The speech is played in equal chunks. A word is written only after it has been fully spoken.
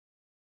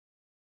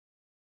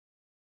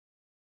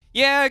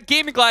Yeah,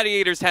 GAIMIN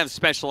GLADIATORs have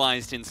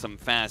specialized in some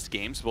fast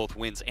games, both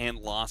wins and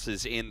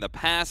losses in the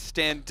past,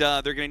 and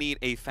they're going to need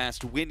a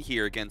fast win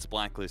here against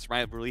BLACKLIST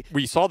Rivalry.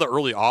 We saw the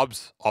early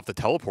obs off the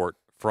teleport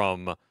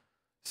from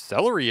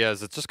Celery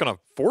as it's just going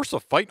to force a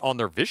fight on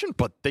their vision,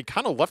 but they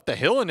kind of left the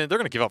hill and they're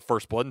going to give up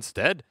first blood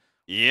instead.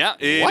 Yeah,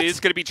 it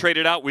is going to be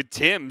traded out with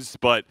Tim's,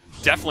 but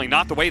definitely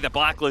not the way that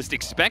BLACKLIST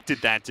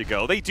expected that to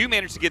go. They do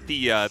manage to get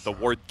the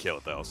ward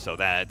kill, though, so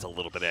that's a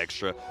little bit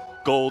extra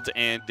gold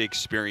and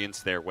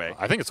experience their way.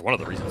 I think it's one of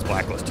the reasons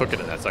BLACKLIST took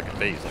it in that second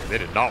phase. Like, they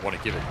did not want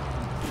to give it.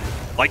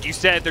 Like you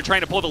said, they're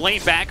trying to pull the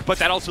lane back, but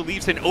that also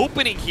leaves an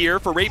opening here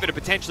for Raven to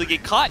potentially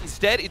get caught.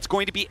 Instead, it's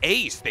going to be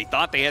Ace. They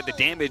thought they had the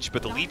damage,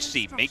 but the Leech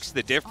Seed makes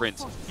the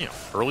difference. You know,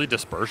 early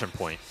dispersion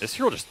point. This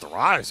hero just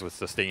thrives with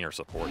sustainer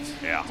supports.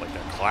 Yeah, it's like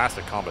that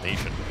classic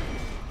combination.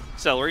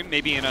 Celery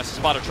maybe in a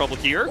spot of trouble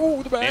here.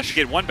 Oh, the bash. Managed to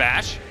get one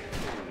bash.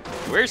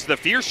 Where's the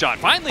fear shot?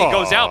 Finally it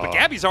goes out, but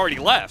Gabby's already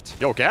left.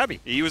 Yo, Gabby.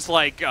 He was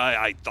like,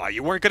 I thought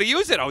you weren't going to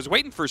use it. I was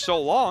waiting for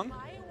so long.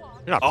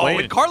 You're not playing.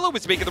 And Carlo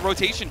was making the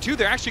rotation too.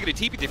 They're actually going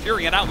to TP the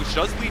Furion out, which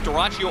does leave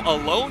Dyrachyo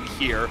alone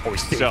here. Oh, he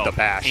saved the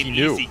bash. He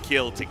knew. Easy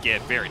kill to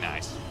get. Very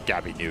nice.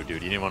 Gabby knew,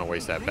 dude. He didn't want to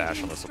waste that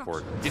bash on the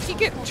support. Did he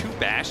get 2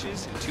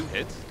 bashes in 2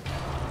 hits?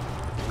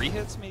 3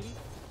 hits, maybe?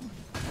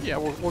 Yeah,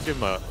 we'll give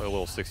him a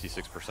little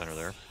 66%er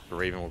there. The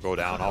Raven will go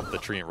down off the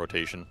Treant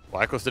rotation.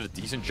 BLACKLIST did a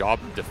decent job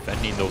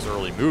defending those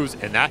early moves,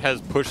 and that has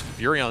pushed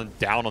Furion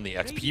down on the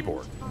XP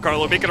board.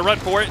 Carlo making a run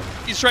for it.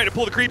 He's trying to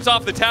pull the creeps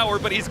off the tower,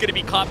 but he's going to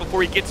be caught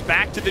before he gets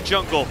back to the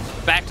jungle,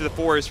 back to the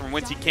forest from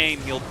whence he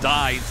came. He'll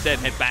die, instead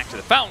head back to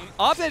the fountain.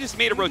 Obed has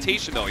made a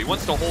rotation, though. He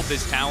wants to hold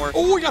this tower.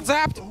 Oh, he got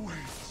zapped!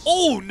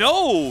 Oh,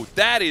 no!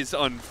 That is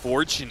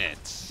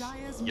unfortunate.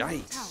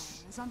 Yikes.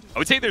 I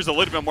would say there's a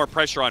little bit more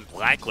pressure on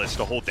BLACKLIST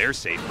to hold their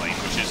safe lane,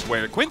 which is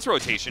where Quinn's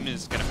rotation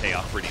is going to pay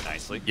off pretty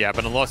nicely. Yeah,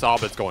 but unless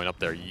Abed's going up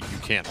there, you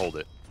can't hold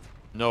it.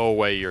 No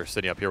way you're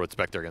sitting up here with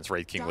Spectre against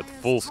Wraith King with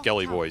full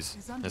Skelly boys.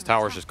 His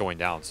tower's just going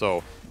down.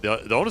 So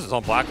the onus is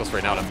on BLACKLIST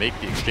right now to make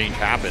the exchange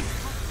happen.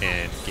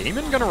 And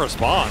GAIMIN going to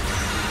respond.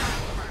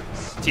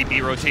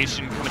 TP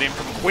rotation coming in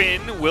from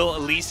Quinn will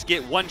at least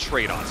get 1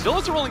 trade on. Still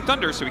has a Rolling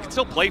Thunder, so he can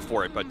still play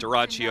for it, but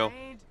Dyrachyo,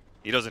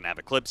 he doesn't have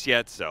Eclipse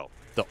yet, so...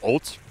 The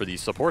ults for these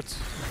supports.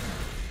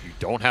 You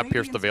don't have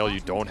Pierce the Veil, you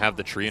don't have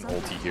the Treant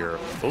ulti here.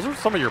 Those are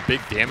some of your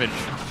big damage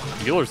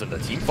dealers in the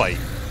team fight.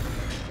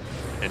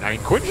 And I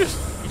mean, Quinn he's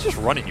just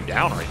running you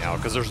down right now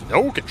because there's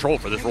no control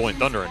for this Rolling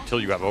Thunder until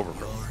you have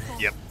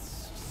Overgrowth. Yep.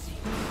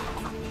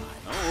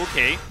 Oh,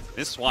 okay.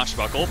 This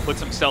Swashbuckle puts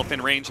himself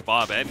in range of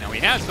Abed. Now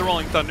he has the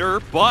Rolling Thunder,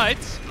 but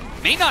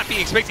may not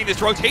be expecting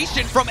this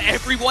rotation from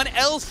everyone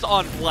else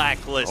on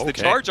BLACKLIST. Okay. The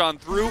charge on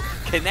through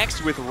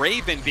connects with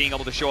Raven being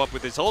able to show up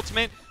with his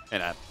ultimate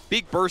and a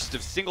big burst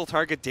of single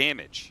target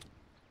damage.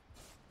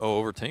 Oh,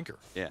 over Tinker.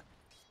 Yeah.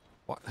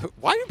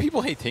 Why do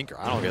people hate Tinker?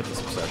 I don't get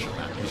this obsession,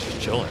 man. He's just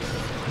chilling.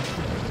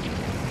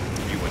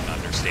 You wouldn't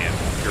understand.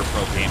 You're a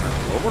pro gamer.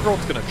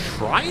 Overgrowth's going to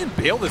try and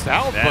bail this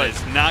out, but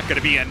it's not going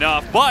to be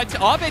enough. But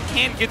Abed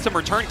can get some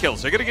return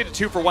kills. They're going to get a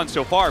 2 for 1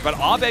 so far, but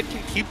Abed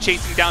can keep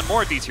chasing down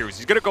more of these heroes.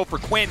 He's going to go for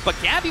Quinn, but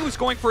Gabby was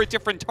going for a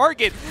different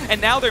target,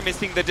 and now they're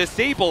missing the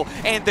disable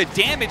and the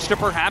damage to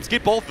perhaps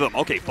get both of them.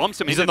 Okay, bumps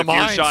him into the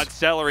fear shot.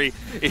 Celery.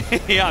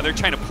 Yeah, they're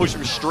trying to push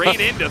him straight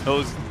into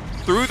those,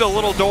 through the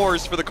little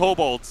doors for the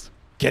kobolds.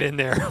 Get in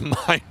there.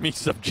 Mine me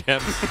some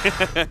gems.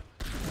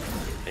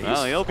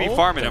 Well, he'll be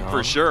farming him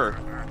for sure.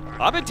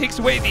 Abed takes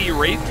away the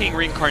Wraith King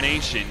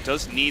reincarnation.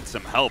 Does need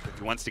some help if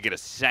he wants to get a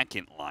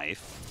second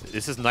life.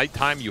 This is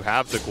nighttime. You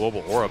have the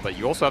global aura, but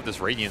you also have this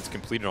Radiance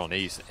completed on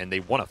Ace, and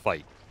they want to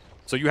fight.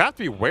 So you have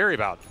to be wary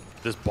about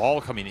this ball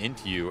coming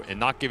into you and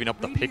not giving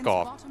up the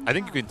pick-off. I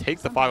think you can take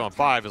the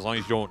 5-on-5 as long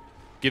as you don't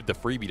give the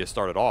freebie to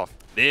start it off.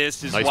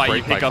 This is why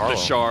you pick up the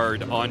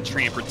shard on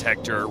Treant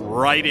Protector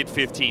right at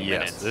 15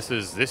 minutes. This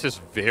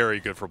is very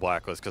good for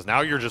BLACKLIST because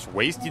now you're just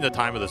wasting the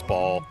time of this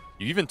ball.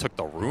 You even took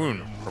the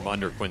rune from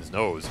under Quinn's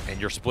nose, and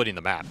you're splitting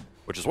the map,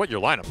 which is what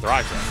your lineup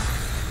thrives on.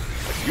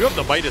 If you have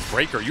the Midas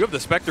Breaker, you have the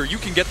Spectre, you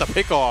can get the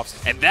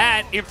pickoffs. And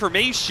that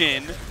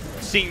information,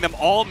 seeing them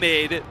all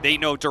mid, they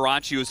know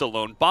Dyrachyo is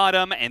alone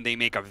bottom, and they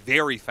make a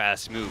very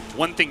fast move.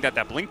 One thing that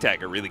Blink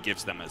Dagger really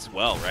gives them as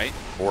well, right?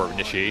 Or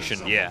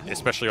initiation, yeah,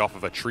 especially off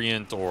of a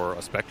Treant or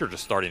a Spectre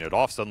just starting it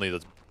off. Suddenly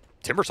the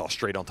Timbersaw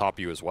straight on top of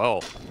you as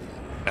well.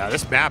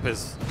 This map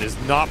is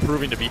not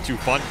proving to be too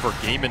fun for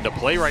GAIMIN to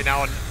play right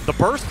now, and the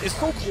burst is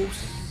so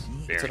close.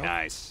 Very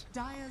nice.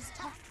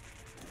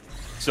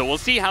 So we'll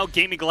see how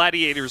GAIMIN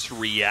Gladiators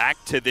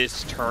react to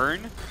this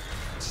turn.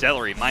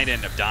 Celery might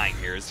end up dying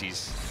here as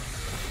he's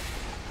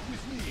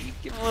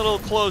getting a little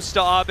close to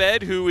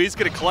Abed, who is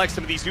going to collect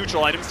some of these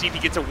neutral items, see if he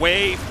gets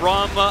away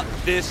from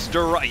this.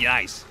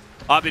 Nice.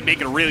 Abed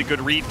making a really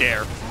good read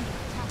there.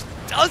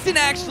 Doesn't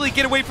actually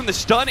get away from the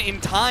stun in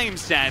time,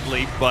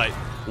 sadly, but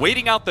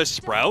waiting out the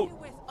Sprout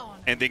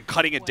and then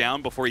cutting it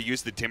down before he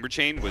used the Timber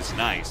Chain was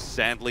nice.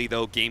 Sadly,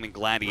 though, GAIMIN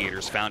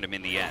Gladiators found him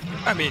in the end.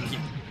 I mean,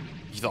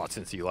 he thought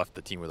since he left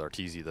the team with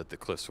Arteezy that the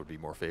cliffs would be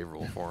more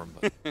favorable for him.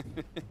 But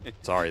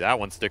sorry, that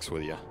one sticks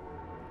with you.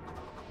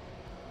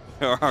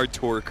 Our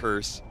tour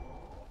curse.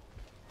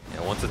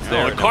 Yeah, once it's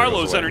there,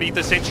 Carlos underneath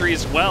the sentry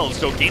as well.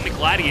 So GAIMIN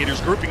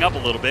Gladiators grouping up a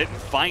little bit and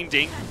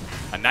finding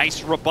a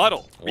nice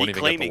rebuttal,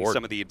 reclaiming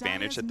some of the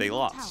advantage that they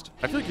lost.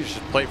 I feel like you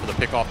should play for the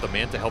pick off the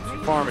Manta, helps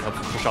you farm, it helps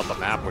you push out the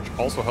map, which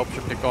also helps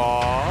you pick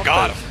off.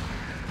 Got him.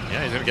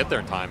 Yeah, he's going to get there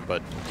in time,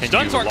 but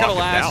stuns aren't going to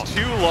last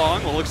too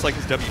long. Well, looks like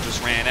his W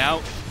just ran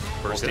out.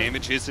 Burst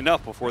damage is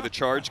enough before the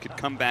charge could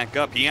come back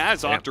up. He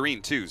has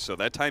Octarine too, so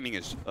that timing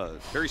is a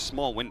very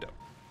small window.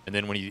 And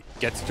then when he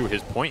gets to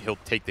his point, he'll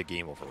take the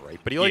game over, right?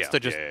 But he likes to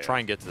just try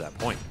and get to that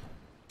point.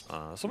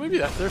 So maybe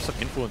there's some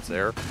influence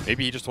there.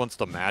 Maybe he just wants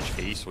to match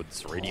Ace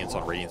with Radiance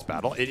on Radiance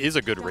battle. It is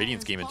a good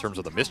Radiance game in terms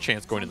of the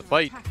mischance going in the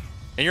fight.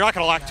 And you're not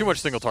going to lack too much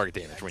single target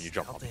damage when you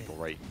jump on people,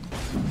 right?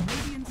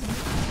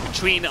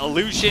 Between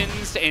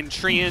illusions and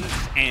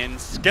treants and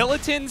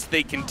skeletons,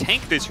 they can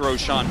tank this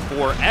Roshan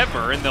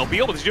forever, and they'll be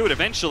able to do it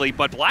eventually,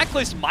 but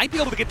Blacklist might be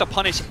able to get the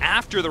punish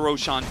after the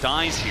Roshan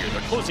dies here.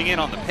 They're closing in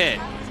on the pit.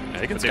 Yeah,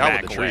 they can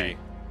scout with the tree.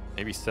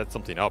 Maybe set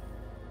something up.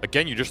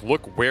 Again, you just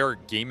look where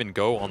GAIMIN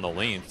go on the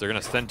lanes. They're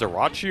going to send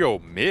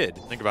Dyrachyo mid.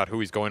 Think about who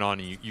he's going on,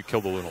 and you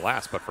kill the Luna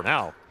last, but for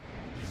now,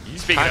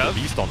 he's kind of a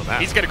beast on the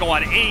map. He's going to go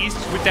on Ace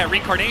with that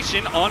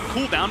reincarnation on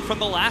cooldown from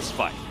the last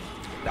fight.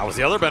 That was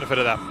the other benefit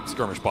of that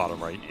skirmish bottom,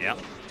 right? Yeah.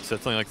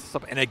 Set something like this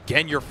up. And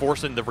again, you're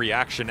forcing the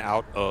reaction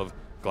out of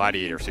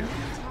Gladiators here.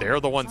 They're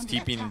the ones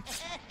keeping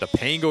the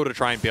Pango to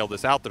try and bail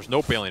this out. There's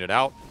no bailing it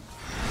out.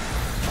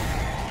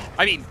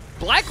 I mean,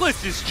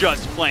 Blacklist is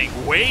just playing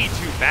way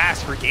too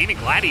fast for GAIMIN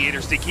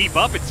Gladiators to keep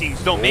up, it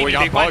seems. Though maybe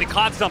they finally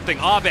caught something.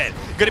 Abed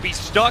going to be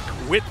stuck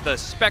with the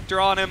Spectre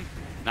on him.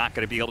 Not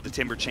going to be able to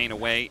Timber Chain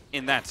away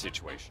in that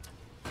situation.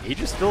 Age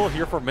is still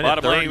here for a minute.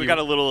 Bottom lane, we got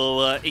a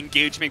little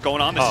engagement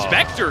going on. The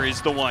Spectre is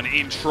the one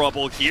in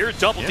trouble here.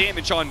 Double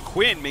damage on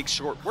Quinn makes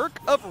short work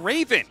of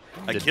Raven.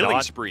 A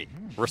killing spree.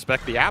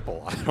 Respect the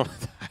apple. I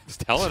was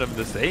telling him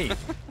the same.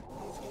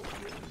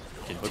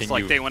 Looks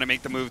like they want to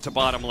make the move to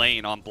bottom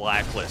lane on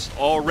Blacklist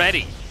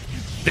already.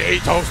 The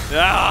Atos.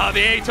 Ah, the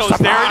Atos. Surprise.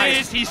 There it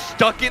is. He's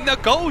stuck in the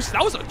ghost.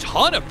 That was a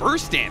ton of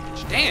burst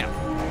damage. Damn.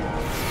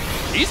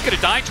 He's going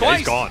to die twice. Yeah,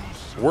 he's gone.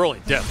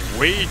 Whirling death,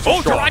 way too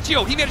strong.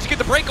 Dyrachyo, he managed to get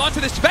the break onto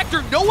the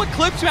Spectre. No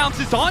Eclipse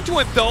bounces onto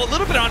him, though. A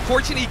little bit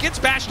unfortunate. He gets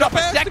bashed up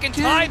a second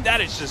time.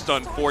 That is just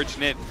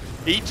unfortunate.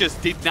 He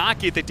just did not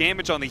get the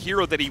damage on the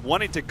hero that he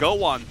wanted to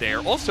go on there.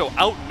 Also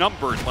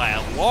outnumbered by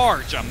a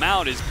large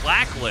amount is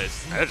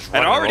Blacklist.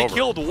 Had already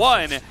killed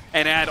one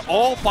and had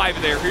all 5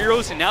 of their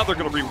heroes, and now they're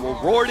going to be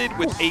rewarded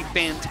with a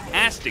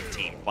fantastic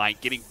team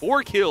fight, getting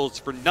 4 kills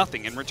for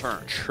nothing in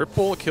return.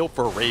 Triple kill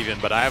for Raven,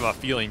 but I have a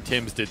feeling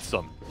Tims did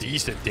some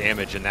decent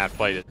damage in that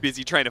fight.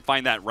 Busy trying to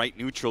find that right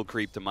neutral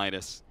creep to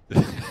Midas.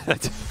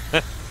 That's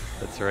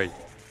right.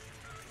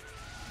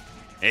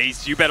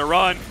 Ace, you better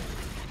run.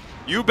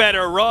 You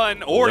better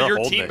run, or your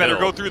team better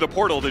go through the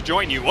portal to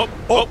join you.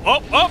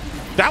 Oh.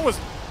 That was...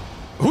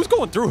 Who's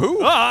going through who?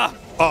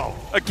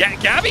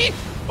 Gabby?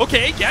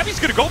 Okay, Gabby's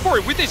going to go for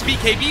it with this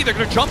BKB. They're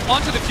going to jump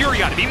onto the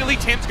Furion. Immediately,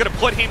 Tim's going to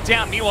put him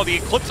down. Meanwhile, the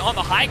Eclipse on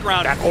the high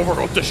ground. That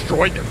overgrowth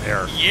destroyed them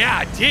there.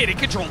 Yeah, it did. It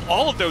controlled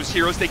all of those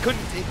heroes. They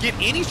couldn't get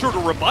any sort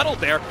of rebuttal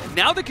there.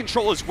 Now the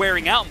control is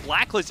wearing out, and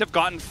Blacklist have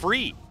gotten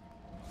free.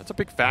 That's a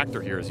big factor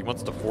here, is he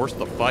wants to force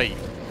the fight.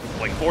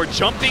 Like for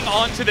jumping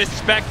onto the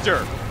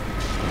Spectre.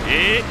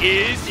 It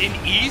is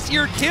an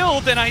easier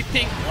kill than I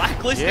think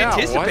Blacklist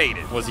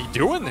anticipated. What was he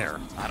doing there?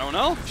 I don't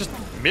know. Just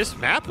missed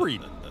map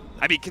read.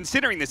 I mean,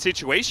 considering the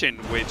situation,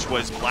 which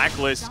was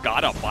Blacklist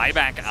got a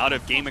buyback out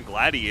of GAIMIN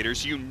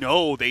Gladiators, you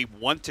know they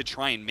want to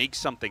try and make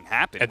something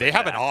happen. And they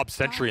have an Ob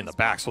Sentry in the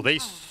back, so they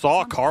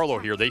saw Carlo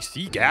here. They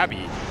see Gabby.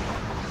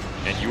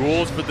 And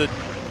Yules for the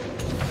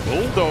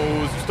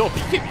bulldoze. Still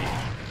BKB.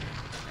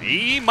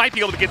 He might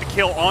be able to get the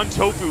kill on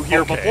Tofu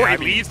here before he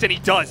leaves, and he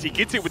does. He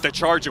gets it with the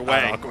charge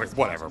away.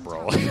 Whatever,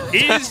 bro.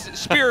 Is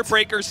Spirit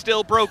Breaker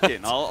still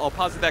broken? I'll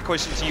posit that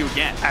question to you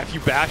again. If you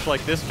bash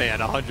like this man,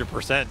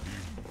 100%.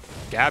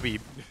 Gabby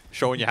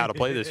showing you how to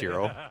play this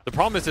hero. The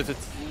problem is if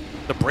it's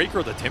the Breaker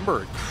or the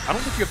Timber, I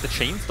don't think you have the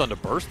chain stun to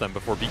burst them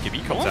before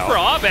BKB comes out. For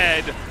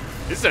Abed,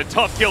 this is a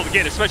tough kill to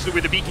get, especially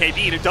with the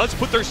BKB, and it does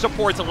put their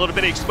supports a little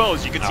bit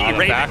exposed. You can see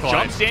Raven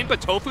jumps in,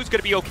 but Tofu's going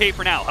to be okay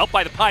for now. Helped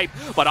by the pipe,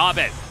 but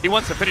Abed, he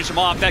wants to finish him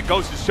off. That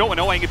ghost is so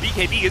annoying, and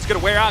BKB is going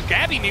to wear out.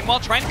 Gabby,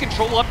 meanwhile, trying to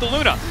control up the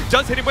Luna.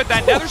 Does hit him with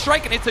that Nether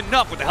Strike, and it's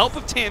enough. With the help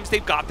of Tims,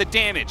 they've got the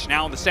damage.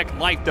 Now in the second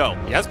life, though.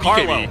 He has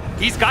Carlo,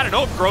 he's got an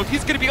overgrowth.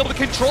 He's going to be able to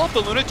control up the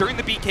Luna during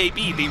the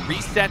BKB. They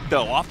reset,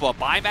 though, off of a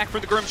buyback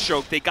for the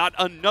Grimstroke. They got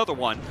another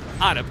one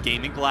out of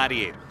GAIMIN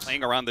Gladiators.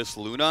 Playing around this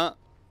Luna,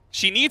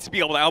 she needs to be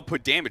able to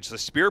output damage. The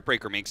Spirit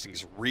Breaker makes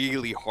things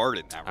really hard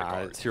in that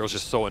regard. This hero's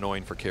just so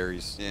annoying for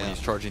carries when he's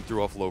charging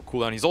through off low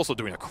cooldown. He's also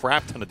doing a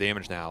crap ton of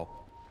damage now.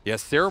 He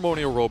has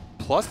Ceremonial Robe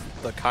plus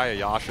the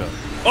Kayayasha.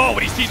 Oh,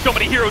 but he sees so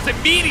many heroes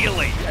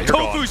immediately.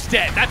 Tofu's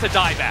dead. That's a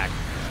dieback.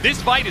 This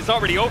fight is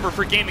already over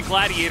for GAIMIN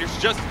Gladiators.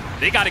 Just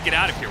They got to get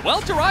out of here. Well,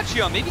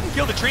 Dyrachyo maybe can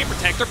kill the Treant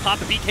Protector, pop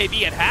the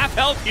BKB at half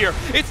health here.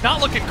 It's not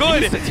looking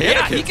good.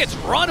 Yeah, he gets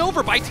run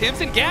over by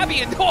Tims and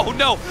Gabby, and oh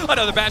no,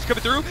 another bash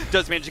coming through.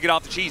 Does manage to get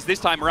off the cheese this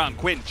time around.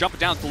 Quinn jumping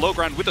down to the low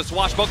ground with a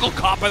swashbuckle,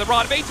 caught by the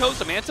Rod of Atos.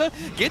 Samantha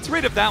gets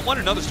rid of that one.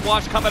 Another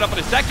swash coming up in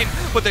a second,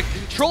 but the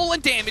control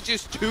and damage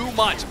is too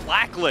much.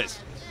 Blacklist.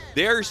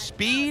 Their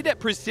speed,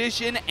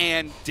 precision,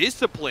 and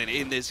discipline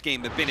in this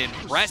game have been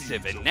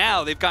impressive, and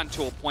now they've gotten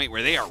to a point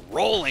where they are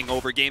rolling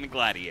over GAIMIN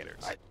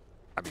Gladiators.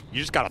 I mean,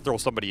 you just got to throw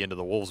somebody into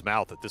the Wolf's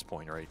mouth at this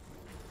point, right?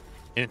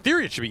 And in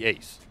theory, it should be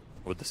Ace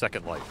with the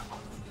second life.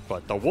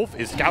 But the Wolf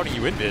is scouting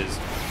you in Viz.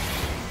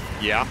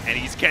 Yeah, and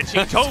he's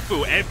catching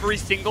Tofu every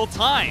single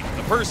time.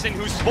 The person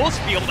who's supposed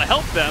to be able to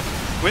help them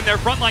when their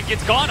front line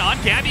gets gone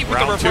on. Gabby with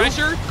the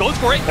refresher, goes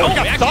for it. No, he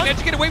actually managed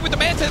to get away with the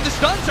Manta, and the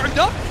stuns are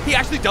enough. He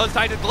actually does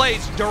die to the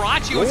Blaze.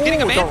 Dyrachyo is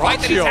getting a man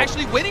fight that he's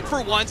actually winning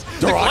for once.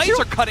 The Blaze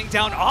are cutting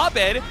down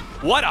Abed.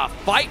 What a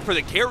fight for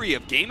the carry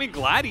of GAIMIN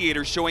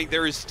Gladiators, showing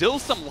there is still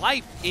some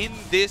life in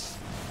this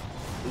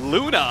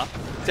Luna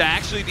to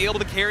actually be able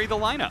to carry the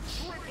lineup.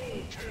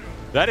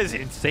 That is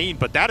insane,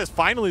 but that is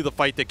finally the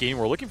fight that game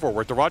we're looking for,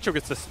 where Dyrachyo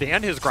gets to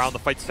stand his ground. The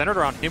fight centered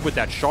around him with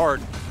that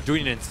shard,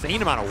 doing an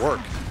insane amount of work.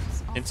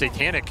 And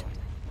Satanic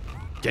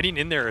getting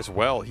in there as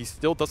well. He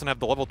still doesn't have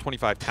the level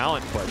 25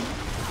 talent, but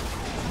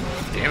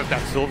damn if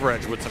that Silver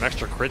Edge with some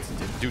extra crits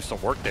didn't do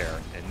some work there.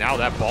 And now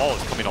that ball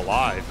is coming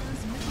alive.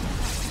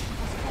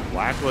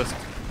 Blacklist,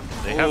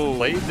 they have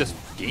played this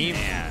game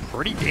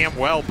pretty damn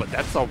well, but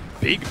that's a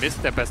big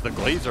misstep as the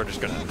Glaives are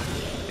just going to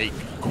make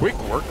quick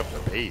work of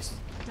the base.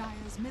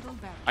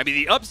 I mean,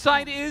 the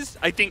upside is,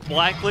 I think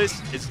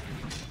Blacklist is,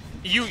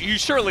 you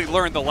surely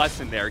learned the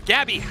lesson there.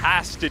 Gabby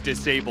has to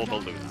disable the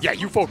Luna. Yeah,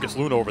 you focus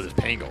Luna over this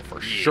Pango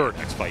for sure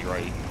next fight,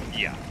 right?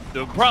 Yeah.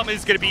 The problem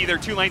is going to be either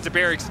 2 lanes of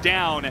barracks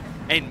down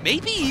and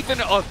maybe even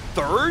a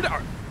third.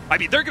 I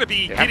mean, they're going to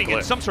be getting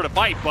in some sort of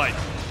fight, but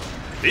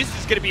this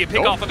is going to be a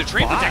pick off on the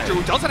Treant Protector,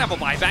 who doesn't have a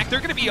buyback. They're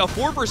going to be a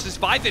 4 versus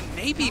 5 and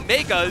maybe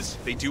Megas.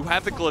 They do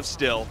have the glyph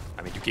still.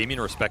 I mean, you gave me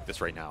to respect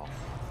this right now.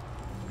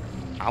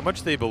 How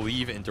much they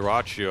believe in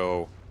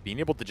Dyrachyo being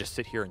able to just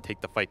sit here and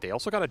take the fight. They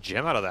also got a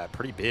gem out of that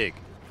pretty big.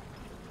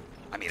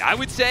 I mean, I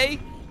would say,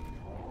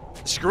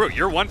 screw it,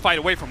 you're 1 fight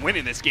away from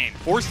winning this game.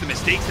 Force the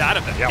mistakes out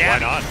of them. Yeah, why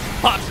not?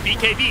 Pops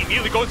BKB,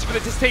 immediately goes for the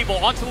disable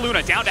onto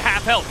Luna, down to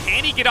half health.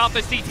 Can he get off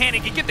the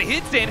Satanic and get the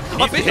hits in?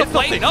 Abyssal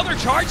Blade, another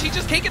charge, he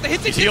just can't get the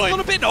hits in just a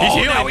little bit.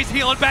 Oh, now he's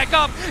healing back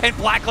up, and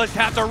Blacklist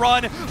have to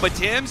run. But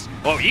Tims,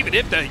 even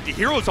if the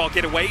heroes all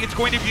get away, it's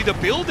going to be the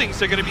buildings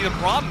that are going to be the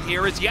problem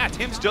here. Is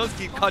Tims does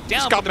get cut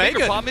down, but the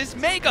bigger problem is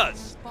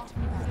Megas.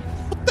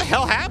 What the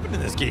hell happened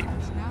in this game?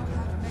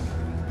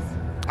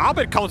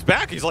 Abed comes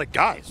back, he's like,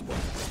 guys.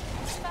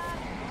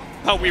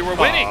 Oh, we were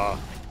winning.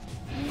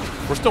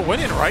 We're still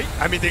winning, right?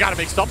 I mean, they got to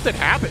make something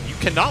happen. You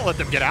cannot let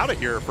them get out of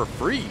here for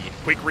free.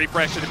 Quick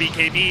refresh of the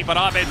BKB, but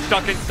Abed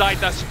stuck inside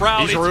the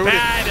Sprout. It's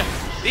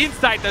bad.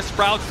 Inside the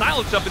Sprout,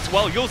 silenced up as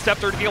well. Yule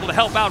Scepter to be able to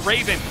help out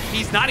Raven.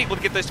 He's not able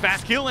to get this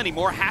fast kill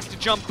anymore, has to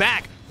jump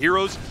back.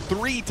 Heroes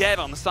 3 dead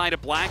on the side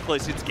of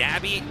Blacklist. It's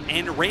Gabby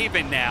and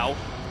Raven now.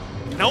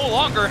 No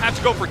longer have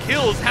to go for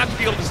kills, have to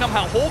be able to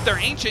somehow hold their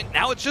Ancient.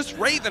 Now it's just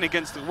Raven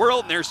against the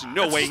world, and there's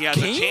no way he has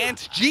a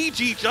chance.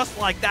 GG just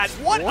like that.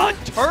 What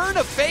a turn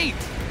of fate.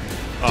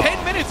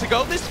 10 minutes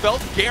ago, this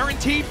felt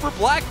guaranteed for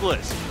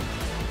Blacklist.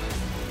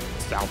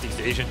 Southeast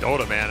Asian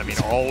Dota, man. I mean,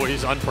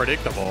 always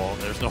unpredictable.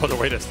 There's no other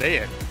way to say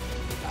it.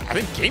 I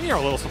think GAIMIN are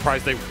a little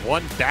surprised they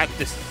won that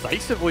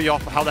decisively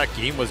off of how that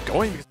game was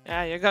going.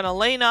 Yeah, you're gonna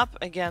lane up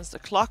against a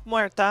Clock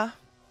Muerta.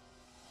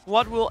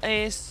 What will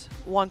Ace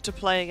want to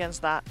play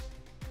against that?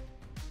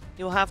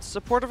 You'll have the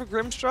support of a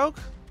Grimstroke.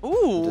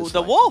 Ooh,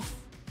 the Wolf!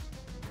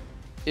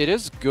 It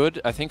is good,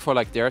 I think, for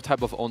like their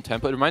type of own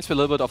tempo. It reminds me a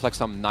little bit of like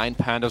some 9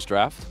 Pandas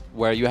draft,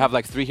 where you have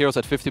like 3 heroes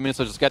at 50 minutes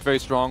that just get very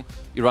strong.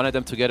 You run at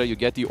them together, you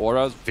get the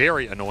auras.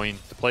 Very annoying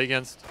to play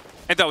against.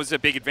 And that was a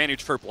big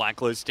advantage for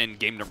Blacklist in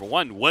game number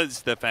 1,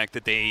 was the fact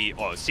that they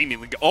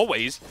seemingly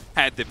always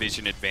had the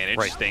vision advantage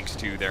thanks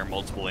to their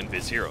multiple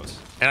Invis heroes.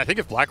 And I think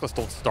if Blacklist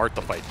don't start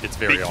the fight, it's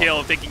very big kill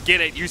if they can get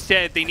it. You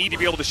said they need to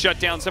be able to shut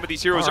down some of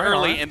these heroes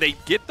early, and they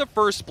get the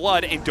first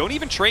blood and don't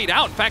even trade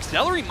out. In fact,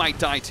 Celery might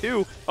die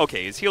too.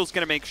 Okay, his heal's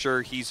going to make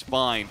sure he's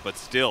fine, but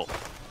still,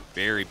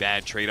 very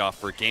bad trade-off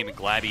for GAIMIN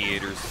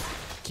Gladiators.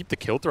 Keep the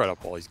kill threat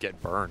up while he's getting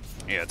burned.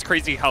 Yeah, it's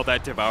crazy how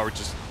that Devour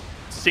just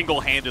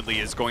single-handedly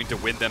is going to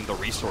win them the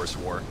resource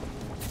war.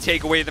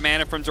 Take away the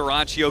mana from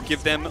Dyrachyo,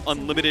 give them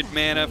unlimited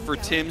mana for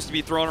Tims to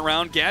be thrown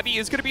around. Gabby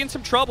is going to be in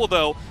some trouble,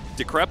 though.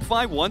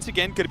 Decrepify, once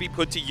again, going to be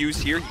put to use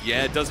here.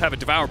 Yeah, it does have a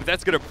Devour, but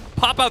that's going to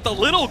pop out the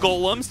little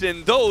golems,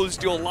 and those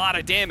do a lot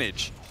of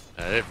damage.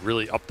 They've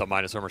really upped the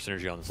minus armor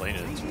synergy on this lane,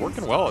 and it's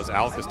working well as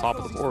Alec is top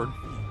of the board.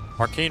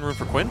 Arcane rune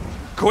for Quinn.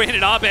 Quinn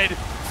and Abed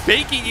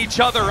faking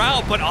each other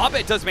out, but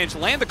Abed does manage to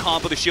land the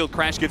combo. The shield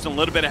crash gives him a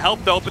little bit of help,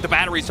 though, but the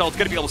battery assault's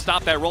going to be able to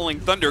stop that rolling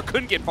thunder.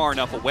 Couldn't get far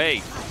enough away.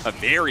 A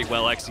very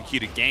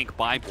well-executed gank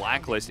by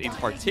Blacklist, in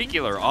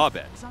particular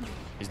Abed.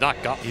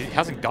 He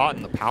hasn't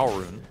gotten the power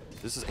rune.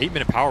 This is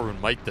 8-minute power rune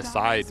might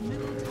decide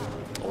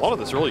a lot of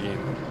this early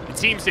game. It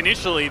seems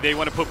initially they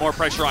want to put more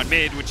pressure on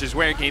mid, which is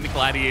where Gaming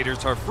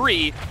Gladiators are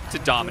free to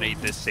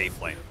dominate this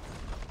safe lane.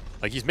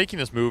 Like, he's making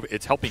this move,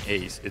 it's helping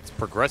Ace, it's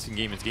progressing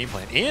GAIMIN's game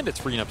plan, and it's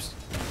freeing up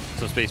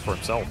some space for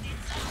himself.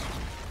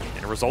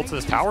 And it results in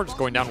this tower just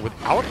going down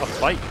without a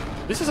fight.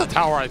 This is a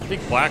tower I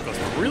think BLACKLIST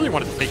really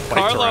wanted to take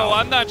fights Carlo, around.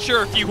 I'm not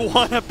sure if you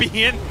want to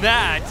be in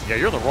that. Yeah,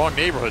 you're in the wrong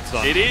neighborhood,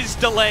 son. It is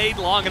delayed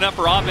long enough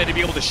for Abed to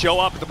be able to show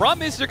up. The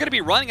problem is they're going to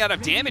be running out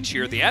of damage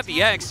here. They have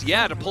the X,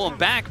 yeah, to pull him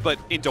back, but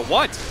into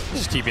what?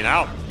 Just keeping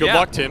out. Good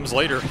luck, Tims,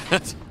 later.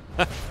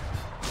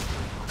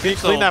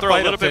 Clean that throw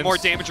fight a little up, bit Tims. more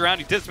damage around.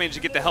 He does manage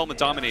to get the Helmet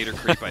Dominator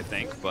creep, I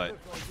think, but...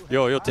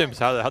 Yo, Tims,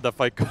 how'd that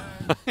fight go?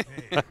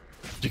 Did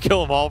you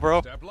kill them all,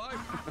 bro?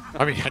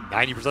 I mean,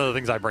 90% of the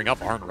things I bring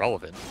up aren't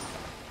relevant.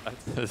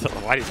 So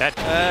why did that?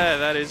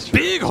 That is true.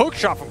 Big hook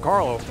shot from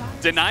Carlo.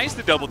 Denies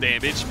the double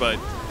damage, but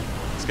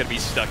it's going to be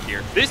stuck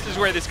here. This is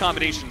where this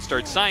combination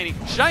starts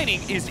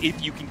shining, is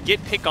if you can get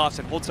pickoffs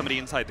and hold somebody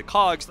inside the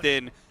cogs,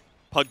 then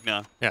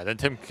Pugna. Yeah, then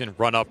Tim can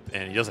run up,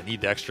 and he doesn't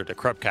need the extra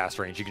decrep cast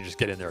range. He can just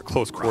get in there at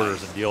close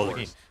quarters and deal with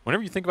the game.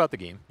 Whenever you think about the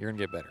game, you're going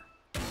to get better.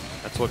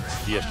 That's what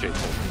DSJ told me.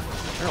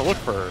 They're going to look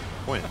for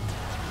Quinn.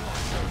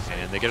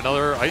 And they get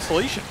another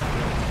isolation.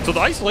 So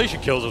the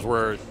isolation kills is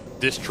where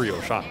this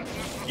trio shine.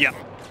 Yeah.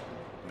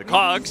 The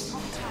cogs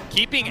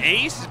keeping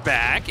Ace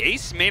back.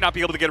 Ace may not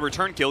be able to get a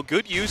return kill.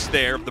 Good use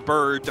there of the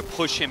bird to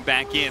push him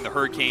back in. The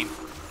Hurricane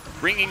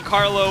bringing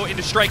Carlo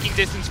into striking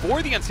distance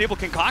for the Unstable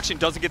Concoction.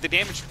 Doesn't get the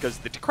damage because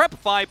of the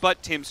Decrepify,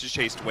 but Tim's just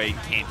chased away.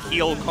 Can't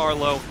heal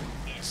Carlo.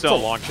 So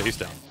it's a long chase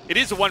down. It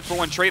is a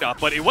 1-for-1 trade-off,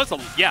 but it was a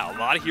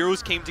lot of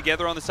heroes came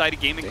together on the side of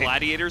Gaming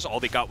Gladiators. All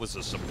they got was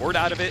the support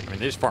out of it. I mean,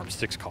 they just farmed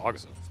 6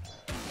 cogs.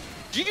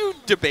 Did you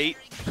debate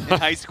in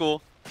high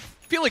school? I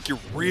feel like you're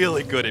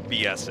really good at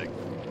BSing.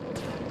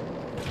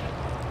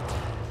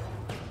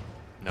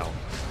 No.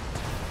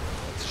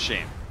 It's a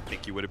shame. I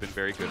think you would have been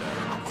very good at it.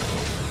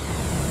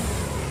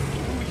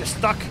 Ooh, you're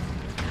stuck.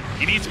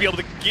 He needs to be able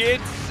to get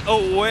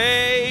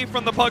away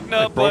from the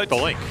Pugna, Broke but the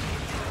link.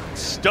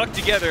 stuck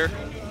together.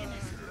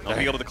 They'll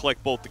be able to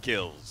collect both the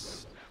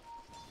kills.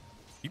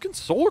 You can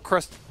Solar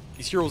Crest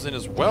these heroes in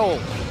as well.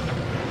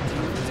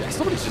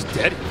 Somebody's just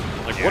dead.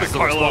 Like, what is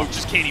Carlo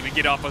just can't even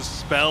get off a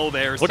spell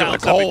there. Look at the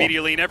Sounds up goal.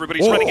 immediately, and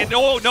everybody's running in.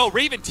 Oh, no,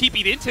 Raven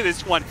TP'd into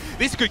this one.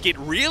 This could get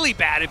really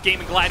bad if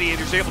Gaming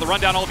Gladiators are able to run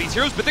down all these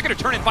heroes, but they're going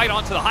to turn and fight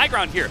onto the high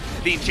ground here.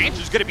 The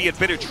Enchanter's going to be in a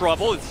bit of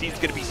trouble. He's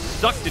going to be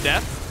sucked to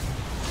death.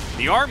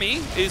 The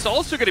army is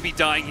also going to be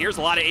dying here. There's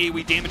a lot of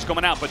AoE damage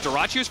coming out, but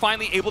Dyrachyo is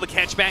finally able to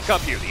catch back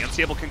up here. The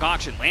Unstable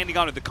Concoction landing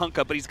onto the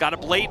Kunkka, but he's got a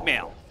Blade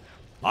Mail.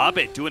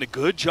 Abed doing a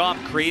good job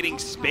creating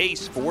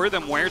space for the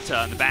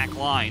Muerta in the back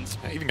lines.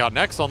 Even got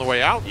Nex on the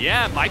way out.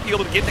 Yeah, might be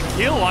able to get the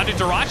kill onto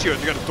Dyrachyo.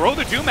 They're going to throw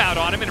the Doom out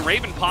on him, and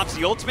Raven pops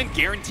the ultimate,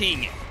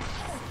 guaranteeing it.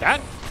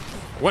 That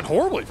went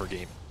horribly for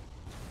Game.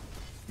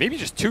 Maybe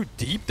just too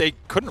deep. They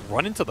couldn't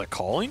run into the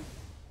calling.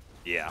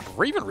 Yeah.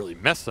 Raven really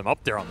messed them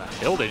up there on that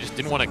hill. They just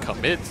didn't want to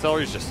commit.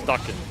 Celery's just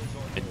stuck in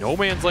no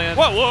man's land.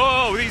 Whoa,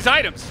 whoa, whoa, these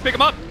items. Pick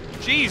them up.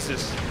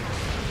 Jesus.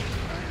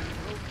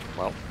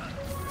 Well,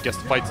 guess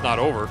the fight's not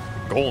over.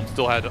 Golem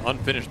still had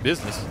unfinished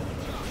business.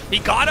 He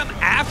got him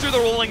after the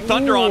Rolling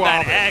Thunder on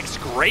that Abed. X.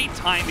 Great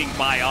timing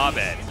by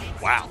Abed.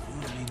 Wow.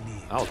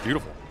 That was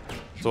beautiful.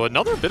 So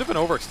another bit of an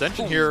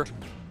overextension here.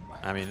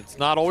 I mean, it's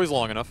not always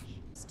long enough.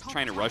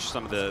 Trying to rush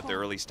some of the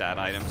early stat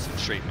items and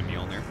straighten the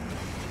Mjolnir.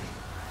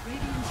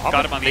 Abed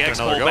Got him on the taking X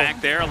another pull go.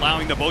 back there,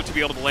 allowing the boat to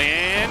be able to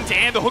land,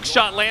 and the hook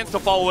shot lands to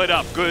follow it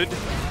up. Good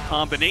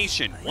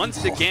combination.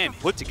 Once again,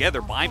 put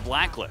together by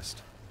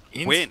BLACKLIST.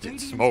 Instant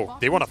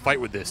smoke. They want to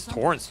fight with this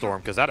Torrent Storm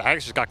because that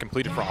actually just got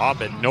completed for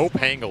Abed. No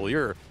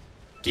Pangolier.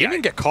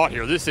 Gaming get caught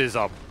here. This is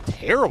a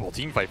terrible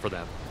team fight for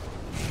them.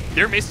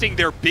 They're missing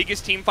their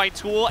biggest team fight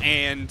tool,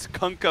 and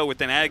Kunkka with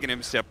an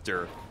Aghanim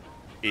Scepter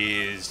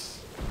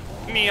is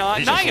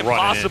nigh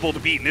impossible to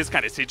beat in this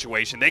kind of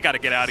situation. They got to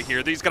get out of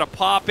here. He's going to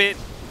pop it.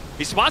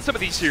 He spots some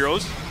of these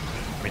heroes.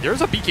 I mean,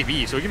 there's a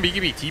BKB, so he can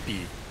BKB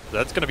TP.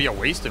 That's going to be a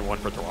wasted one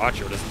for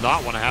Dyrachyo. Does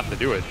not want to have to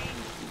do it.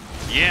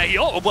 Yeah,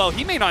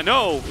 he may not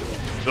know.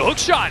 The hook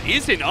shot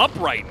isn't up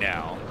right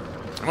now.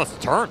 He wants to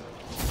turn.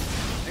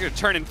 They're going to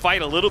turn and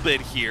fight a little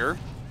bit here.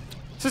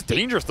 This is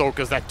dangerous, though,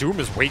 because that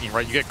Doom is waiting,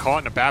 right? You get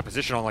caught in a bad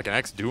position on like an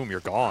X Doom, you're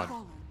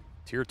gone.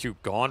 Tier 2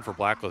 gone for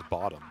BLACKLIST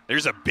bottom.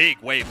 There's a big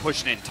wave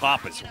pushing in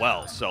top as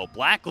well. So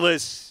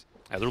BLACKLIST...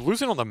 Yeah, they're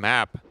losing on the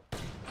map,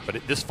 but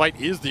this fight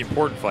is the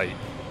important fight.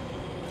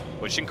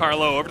 Pushing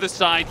Carlo over the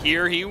side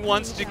here. He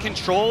wants to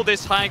control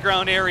this high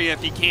ground area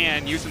if he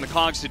can, using the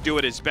cogs to do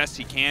it as best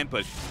he can,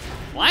 but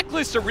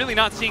BLACKLIST are really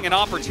not seeing an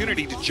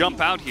opportunity to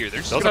jump out here. They're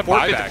just going to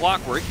forfeit the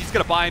clockwork. He's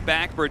going to buy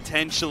back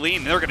potentially,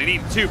 and they're going to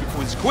need it too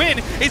because Quinn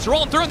is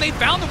rolling through and they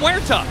found the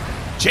Muerta.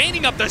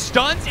 Chaining up the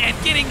stuns and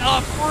getting a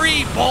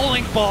free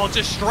bowling ball,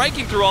 just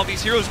striking through all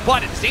these heroes.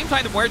 But at the same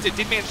time, the Muerta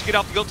did manage to get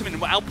off the ultimate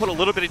and output a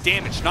little bit of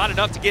damage. Not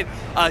enough to get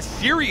a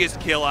serious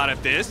kill out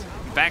of this.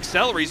 In fact,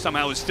 Celery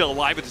somehow is still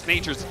alive with his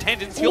nature's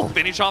attendance. He'll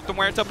finish off the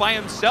Muerta by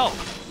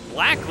himself.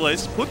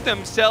 BLACKLIST put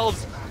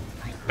themselves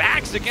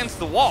backs against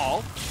the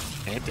wall.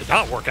 And it did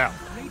not work out.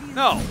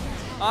 No,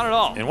 not at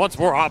all. And once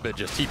more, Abed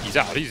just TP's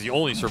out. He's the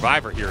only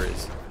survivor here.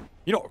 Is,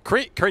 you know,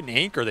 create an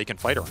anchor they can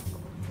fight around.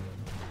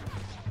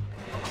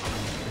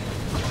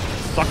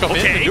 Suck him in.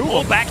 Okay,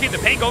 pull back in. The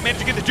Pango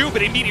managed to get the Doom,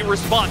 but immediate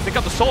response. They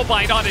got the Soul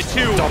Bind on it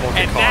too,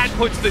 and that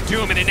puts the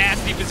Doom in a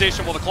nasty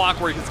position while the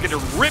Clockwork is getting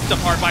ripped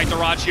apart by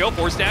Dyrachyo.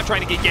 Force Staff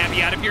trying to get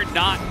Gabby out of here.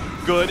 Not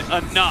good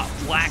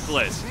enough.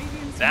 Blacklist.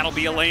 That'll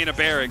be a lane of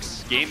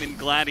barracks. GAIMIN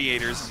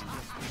Gladiators.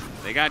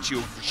 They got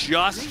you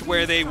just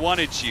where they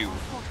wanted you.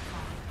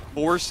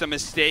 Force a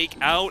mistake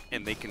out,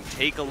 and they can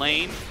take a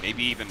lane,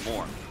 maybe even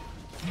more.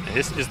 And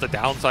this is the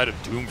downside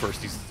of Doom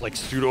versus these like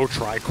pseudo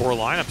tri-core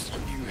lineups.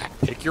 You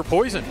pick your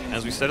poison,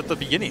 as we said at the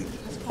beginning.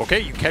 Okay,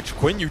 you catch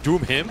Quinn, you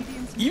Doom him.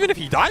 Even if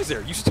he dies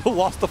there, you still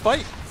lost the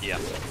fight. Yeah.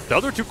 The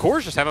other two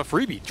cores just have a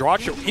freebie.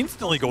 Dyrachyo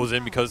instantly goes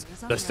in because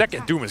the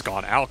second Doom is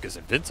gone. Alk is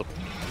invincible.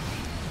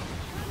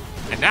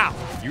 And now,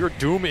 your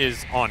Doom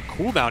is on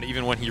cooldown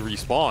even when he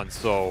respawns,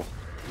 so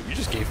you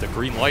just gave the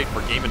green light for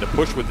GAIMIN to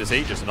push with this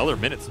Aegis. Another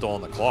minute still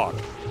on the clock.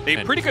 They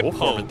have pretty good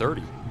poke in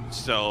 30.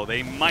 So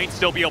they might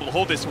still be able to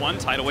hold this one.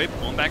 Tidal Wave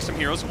pulling back some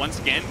heroes once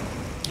again.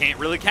 Can't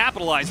really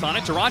capitalize on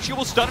it. Dyrachyo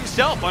will stun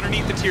himself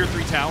underneath the tier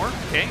 3 tower.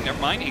 Okay, never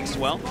mind. Inks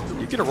well.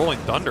 You get a Rolling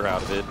Thunder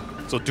out of it.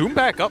 So Doom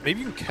back up. Maybe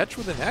you can catch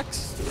with an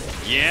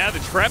X. Yeah, the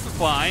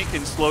Trepify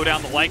can slow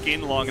down the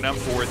Lycan long enough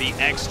for the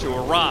X to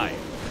arrive.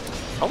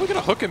 How are we going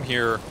to hook him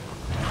here?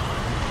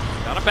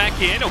 Got him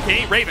back in.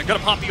 Okay, Raven gonna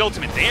pop the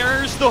ultimate.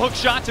 There's the hook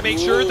shot to make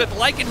sure that the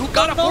Lycan, who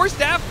got a Force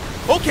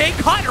Staff, okay,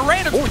 caught a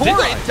random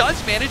torrent,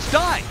 does manage to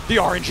die. The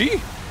RNG.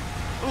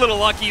 A little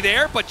lucky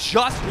there, but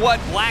just what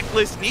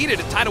Blacklist needed.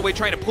 A Tidal Wave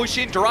trying to push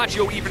in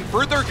Dyrachyo even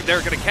further. They're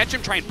going to catch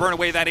him, try and burn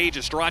away that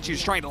Aegis.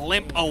 Dyrachyo's trying to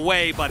limp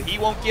away, but he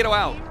won't get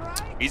out.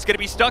 He's going to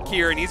be stuck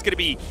here, and he's going to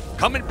be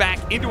coming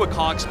back into a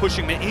Cogs,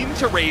 pushing him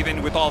into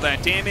Raven with all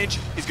that damage.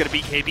 He's going to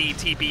BKB,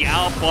 TP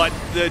out, but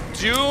the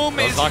Doom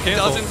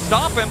doesn't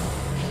stop him.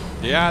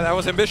 Yeah, that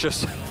was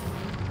ambitious.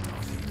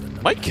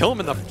 Might kill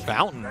him in the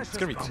fountain. It's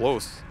going to be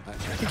close. I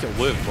think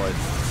he'll live, but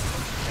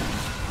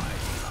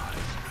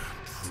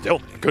still,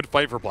 good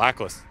fight for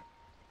Blacklist.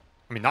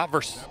 I mean, not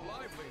versus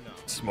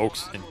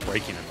Smokes and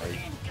breaking him, right?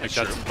 Like,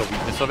 that's the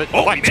weakness of it.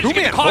 Oh, he managed to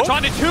get caught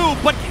on it too,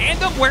 but can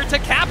them where to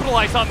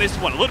capitalize on this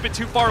one. A little bit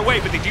too far away,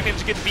 but they do manage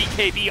to get the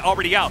BKB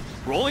already out.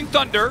 Rolling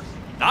Thunder,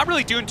 not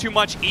really doing too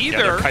much either.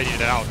 Yeah, they're kiting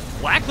it out.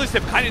 Blacklist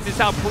have kited this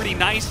out pretty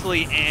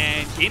nicely,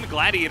 and GAIMIN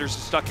Gladiators are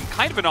stuck in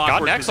kind of an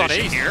awkward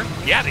position here.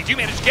 Yeah, they do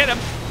manage to get him.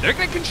 They're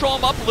going to control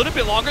him up a little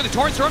bit longer. The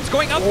Torrent Storm's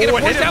going up, get a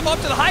Force Staff up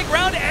to the high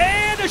ground,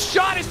 and a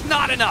shot is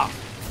not enough.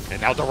 And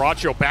now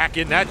Dyrachyo back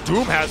in. That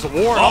Doom has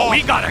worn off. Oh,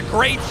 he got a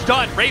great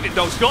stun. Raven,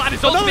 though, still on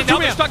his ultimate. Now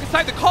they're stuck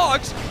inside the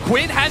Cogs.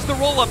 Quinn has the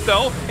roll-up,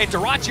 though, and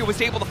Dyrachyo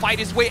was able to fight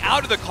his way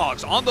out of the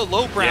Cogs on the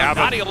low ground,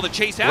 not able to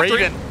chase after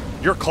him.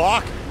 Your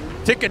clock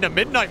ticking to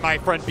midnight, my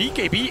friend.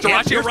 BKB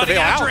Dyrachyo running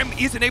after him,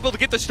 isn't able to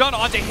get the stun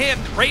onto him.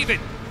 Raven,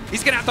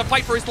 he's going to have to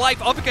fight for his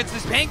life up against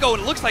this Pango,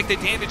 and it looks like the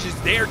damage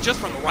is there just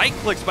from the right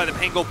clicks by the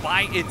Pango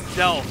by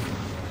itself.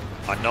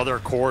 Another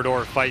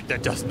corridor fight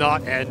that does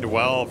not end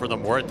well for the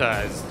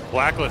Muertas.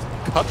 Blacklist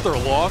cut their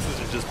losses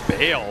and just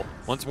bail.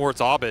 Once more, it's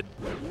Abed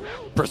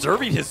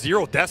preserving his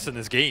 0 deaths in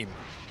this game,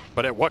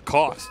 but at what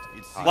cost?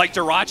 Like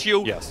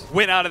Dyrachyo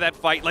went out of that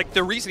fight. Like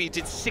the reason he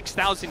did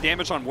 6,000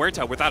 damage on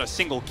Muerta without a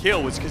single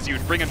kill was because he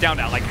would bring him down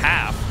to like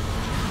half.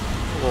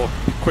 A little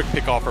quick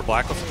pick off for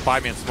Blacklist,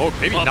 5-man smoke.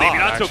 Maybe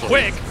not so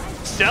quick.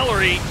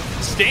 Celery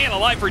staying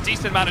alive for a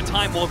decent amount of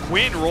time while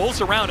Quinn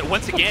rolls around. And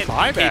once again,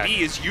 BKB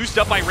is used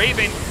up by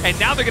Raven, and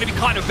now they're going to be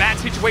caught in a bad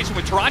situation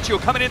with Dyrachyo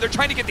coming in. They're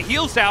trying to get the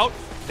heals out.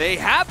 They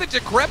have the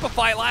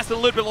Decrepify lasting a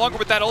little bit longer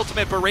with that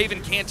ultimate, but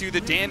Raven can't do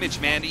the damage,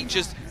 man.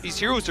 These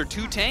heroes are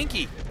too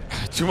tanky.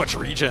 Too much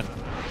regen.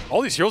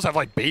 All these heroes have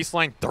like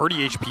baseline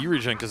 30 HP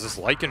regen because this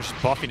Lycan's just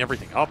buffing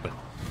everything up. And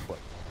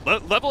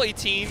level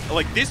 18,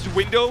 like this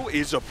window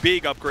is a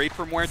big upgrade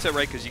for Muerta,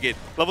 right? Because you get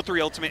level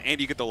 3 ultimate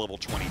and you get the level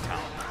 20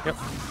 talent. Yep.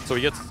 So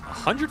he gets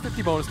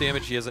 150 bonus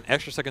damage. He has an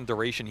extra second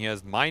duration. He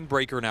has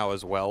Mindbreaker now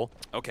as well.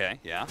 Okay,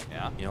 yeah.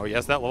 You know, he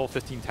has that level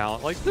 15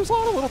 talent. Like, there's a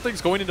lot of little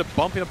things going into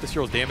bumping up this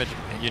hero's damage,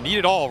 and you need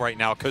it all right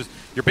now because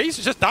your base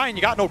is just dying.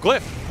 You got no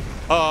glyph.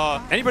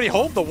 Anybody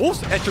home? The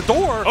Wolves at your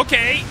door.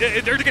 Okay,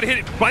 they're going to get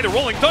hit by the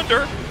Rolling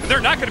Thunder. They're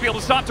not going to be able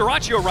to stop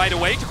Dyrachyo right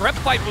away.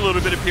 Decrepify for a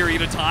little bit of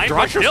period of time.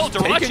 But still,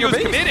 Dyrachyo's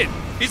committed.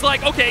 He's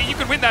like, okay, you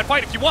can win that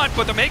fight if you want,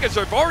 but the Megas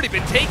have already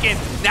been taken.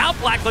 Now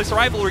Blacklist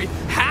Rivalry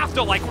have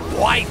to, like,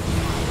 wipe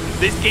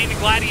this GAIMIN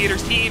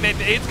Gladiators team, and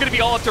it's going to be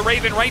all up to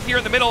Raven right here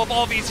in the middle of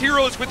all these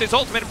heroes with his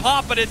ultimate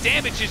pop, but his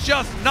damage is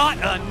just not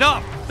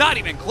enough. Not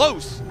even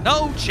close.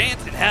 No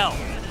chance in hell.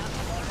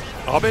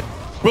 Abed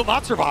will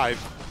not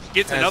survive.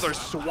 Gets another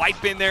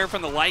swipe in there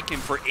from the Lycan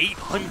for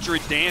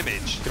 800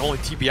 damage. Can only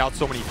TP out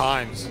so many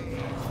times.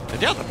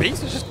 And yeah, the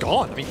base is just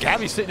gone. I mean,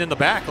 Gabby's sitting in the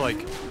back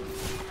like,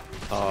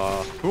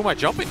 who am I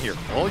jumping here?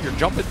 Well, you're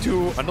jumping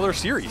to another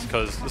series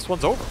because this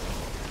one's over.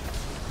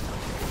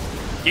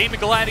 GAIMIN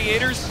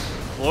Gladiators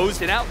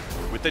closed it out.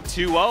 with the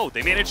 2-0.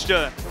 They managed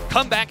to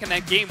come back in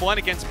that game 1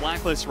 against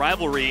Blacklist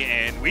Rivalry,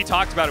 and we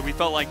talked about it. We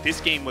felt like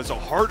this game was a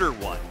harder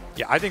one.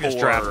 Yeah, I think this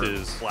draft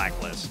is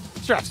Blacklist.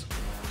 This draft's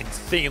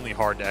insanely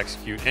hard to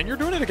execute, and you're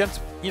doing it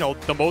against, you know,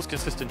 the most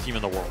consistent team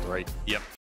in the world, right? Yep.